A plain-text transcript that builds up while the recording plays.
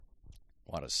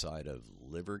Want a side of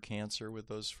liver cancer with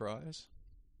those fries?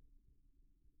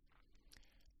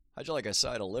 How'd you like a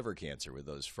side of liver cancer with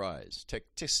those fries?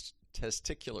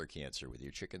 Testicular cancer with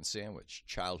your chicken sandwich?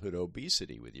 Childhood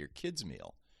obesity with your kids'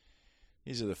 meal?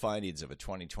 These are the findings of a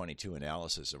 2022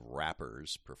 analysis of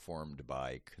wrappers performed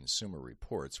by Consumer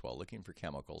Reports while looking for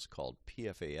chemicals called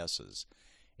PFASs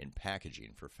in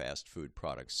packaging for fast food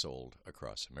products sold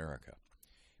across America.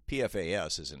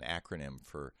 PFAS is an acronym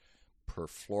for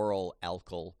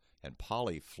perfluoroalkyl and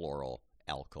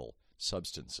polyfluoroalkyl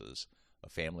substances, a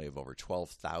family of over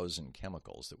 12,000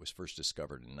 chemicals that was first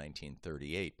discovered in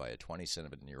 1938 by a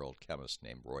 27-year-old chemist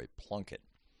named Roy Plunkett.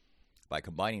 By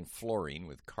combining fluorine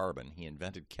with carbon, he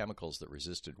invented chemicals that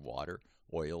resisted water,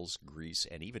 oils, grease,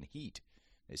 and even heat.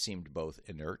 They seemed both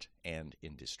inert and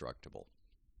indestructible.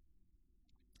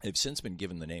 They've since been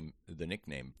given the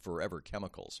nickname forever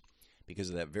chemicals because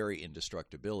of that very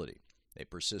indestructibility. They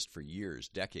persist for years,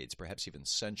 decades, perhaps even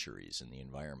centuries in the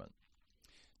environment.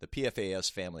 The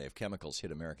PFAS family of chemicals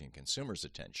hit American consumers'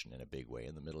 attention in a big way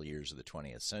in the middle years of the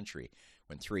 20th century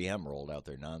when 3M rolled out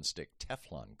their nonstick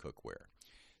Teflon cookware.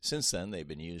 Since then, they've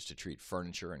been used to treat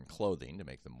furniture and clothing to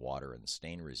make them water and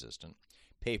stain resistant,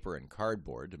 paper and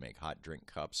cardboard to make hot drink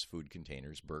cups, food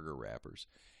containers, burger wrappers,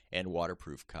 and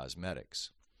waterproof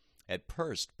cosmetics. At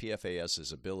first,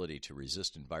 PFAS's ability to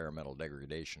resist environmental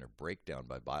degradation or breakdown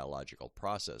by biological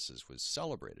processes was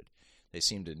celebrated. They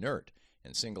seemed inert,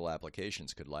 and single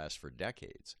applications could last for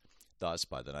decades. Thus,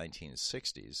 by the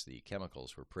 1960s, the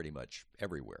chemicals were pretty much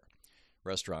everywhere.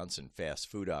 Restaurants and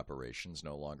fast food operations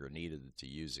no longer needed to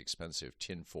use expensive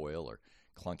tin foil or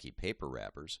clunky paper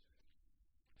wrappers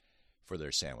for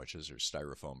their sandwiches or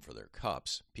styrofoam for their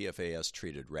cups.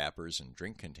 PFAS-treated wrappers and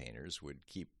drink containers would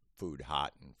keep food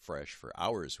hot and fresh for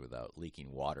hours without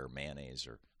leaking water, mayonnaise,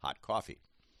 or hot coffee.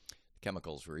 The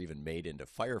chemicals were even made into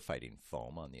firefighting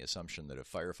foam on the assumption that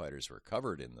if firefighters were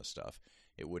covered in the stuff,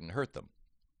 it wouldn't hurt them.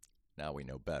 Now we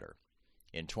know better.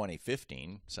 In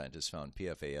 2015, scientists found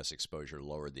PFAS exposure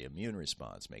lowered the immune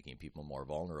response, making people more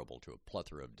vulnerable to a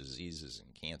plethora of diseases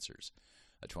and cancers.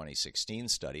 A 2016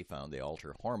 study found they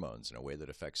alter hormones in a way that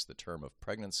affects the term of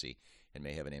pregnancy and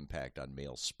may have an impact on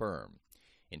male sperm.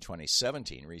 In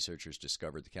 2017, researchers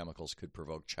discovered the chemicals could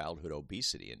provoke childhood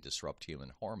obesity and disrupt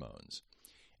human hormones.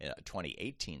 A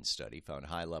 2018 study found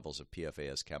high levels of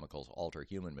PFAS chemicals alter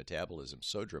human metabolism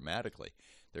so dramatically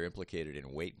they're implicated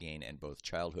in weight gain and both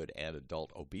childhood and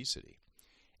adult obesity.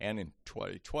 And in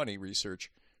 2020, research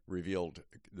revealed,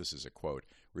 this is a quote,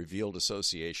 revealed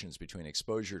associations between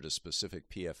exposure to specific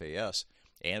PFAS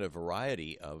and a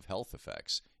variety of health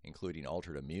effects, including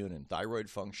altered immune and thyroid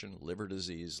function, liver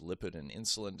disease, lipid and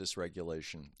insulin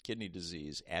dysregulation, kidney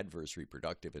disease, adverse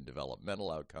reproductive and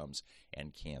developmental outcomes,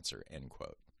 and cancer, end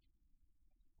quote.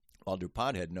 While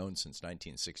DuPont had known since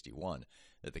 1961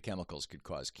 that the chemicals could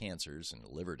cause cancers and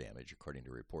liver damage, according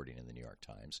to reporting in the New York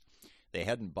Times, they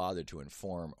hadn't bothered to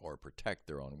inform or protect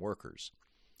their own workers.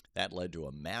 That led to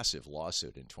a massive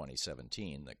lawsuit in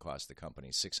 2017 that cost the company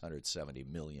 $670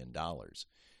 million.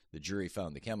 The jury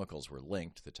found the chemicals were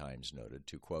linked, the Times noted,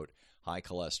 to, quote, high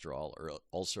cholesterol,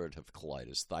 ulcerative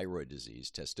colitis, thyroid disease,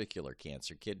 testicular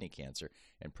cancer, kidney cancer,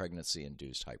 and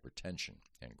pregnancy-induced hypertension,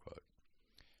 end quote.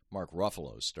 Mark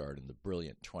Ruffalo starred in the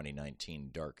brilliant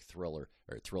 2019 thriller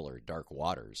Dark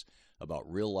Waters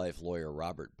about real-life lawyer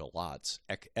Robert Bilot's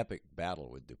epic battle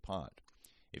with DuPont.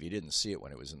 If you didn't see it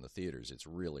when it was in the theaters, it's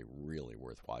really, really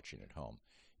worth watching at home.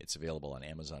 It's available on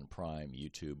Amazon Prime,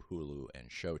 YouTube, Hulu, and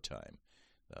Showtime.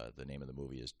 The name of the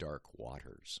movie is Dark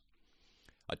Waters.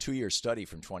 A 2-year study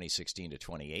from 2016 to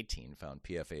 2018 found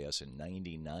PFAS in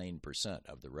 99%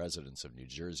 of the residents of New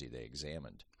Jersey they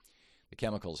examined. The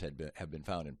chemicals have been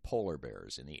found in polar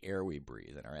bears, in the air we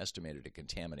breathe, and are estimated to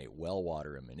contaminate well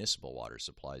water and municipal water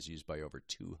supplies used by over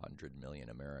 200 million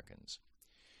Americans.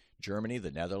 Germany, the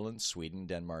Netherlands, Sweden,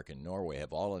 Denmark, and Norway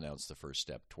have all announced the first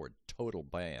step toward total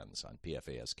bans on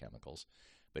PFAS chemicals.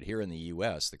 But here in the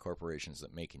U.S., the corporations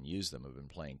that make and use them have been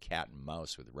playing cat and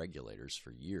mouse with regulators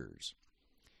for years.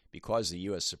 Because the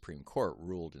U.S. Supreme Court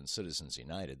ruled in Citizens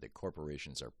United that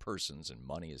corporations are persons and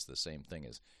money is the same thing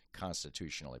as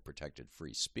constitutionally protected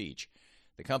free speech,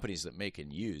 the companies that make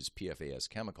and use PFAS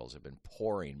chemicals have been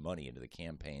pouring money into the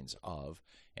campaigns of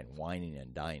and whining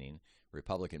and dining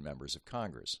Republican members of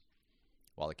Congress.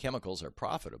 While the chemicals are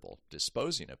profitable,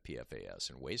 disposing of PFAS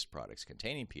and waste products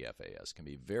containing PFAS can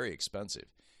be very expensive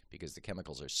because the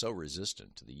chemicals are so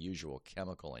resistant to the usual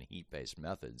chemical and heat-based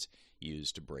methods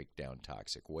used to break down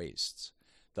toxic wastes.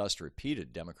 Thus,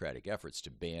 repeated Democratic efforts to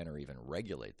ban or even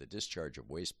regulate the discharge of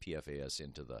waste PFAS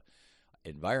into the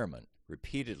environment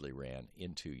repeatedly ran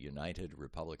into united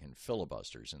Republican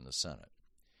filibusters in the Senate.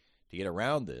 To get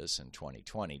around this, in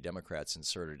 2020, Democrats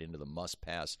inserted into the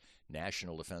must-pass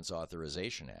National Defense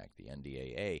Authorization Act, the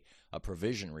NDAA, a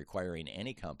provision requiring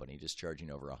any company discharging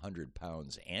over 100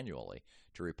 pounds annually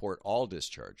to report all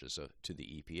discharges to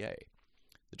the EPA.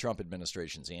 The Trump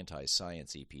administration's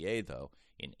anti-science EPA, though,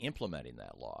 in implementing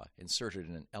that law, inserted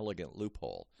an elegant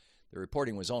loophole. The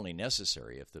reporting was only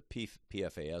necessary if the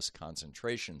PFAS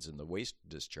concentrations in the waste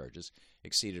discharges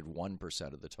exceeded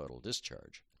 1% of the total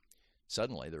discharge.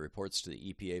 Suddenly, the reports to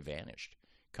the EPA vanished.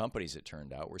 Companies, it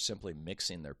turned out, were simply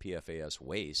mixing their PFAS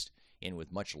waste in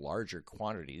with much larger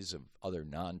quantities of other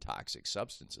non-toxic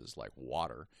substances like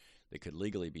water that could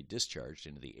legally be discharged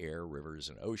into the air, rivers,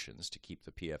 and oceans to keep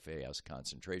the PFAS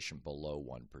concentration below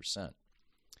 1%.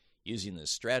 Using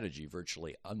this strategy,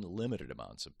 virtually unlimited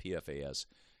amounts of PFAS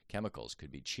chemicals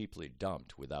could be cheaply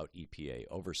dumped without EPA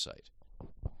oversight.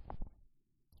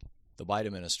 The Biden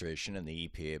administration and the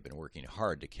EPA have been working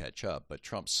hard to catch up, but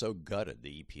Trump so gutted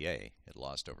the EPA, it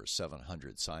lost over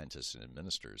 700 scientists and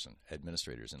administrators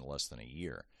in less than a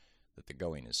year, that the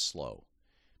going is slow.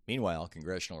 Meanwhile,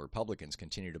 congressional Republicans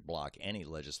continue to block any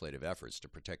legislative efforts to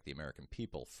protect the American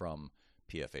people from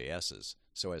PFASs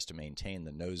so as to maintain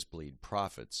the nosebleed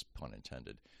profits, pun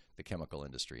intended, the chemical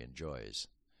industry enjoys.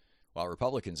 While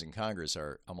Republicans in Congress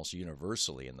are almost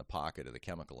universally in the pocket of the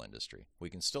chemical industry, we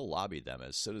can still lobby them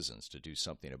as citizens to do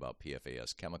something about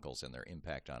PFAS chemicals and their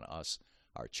impact on us,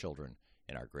 our children,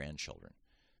 and our grandchildren.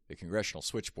 The congressional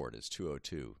switchboard is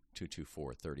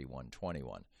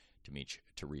 202-224-3121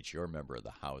 to reach your member of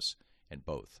the House and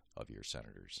both of your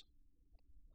senators.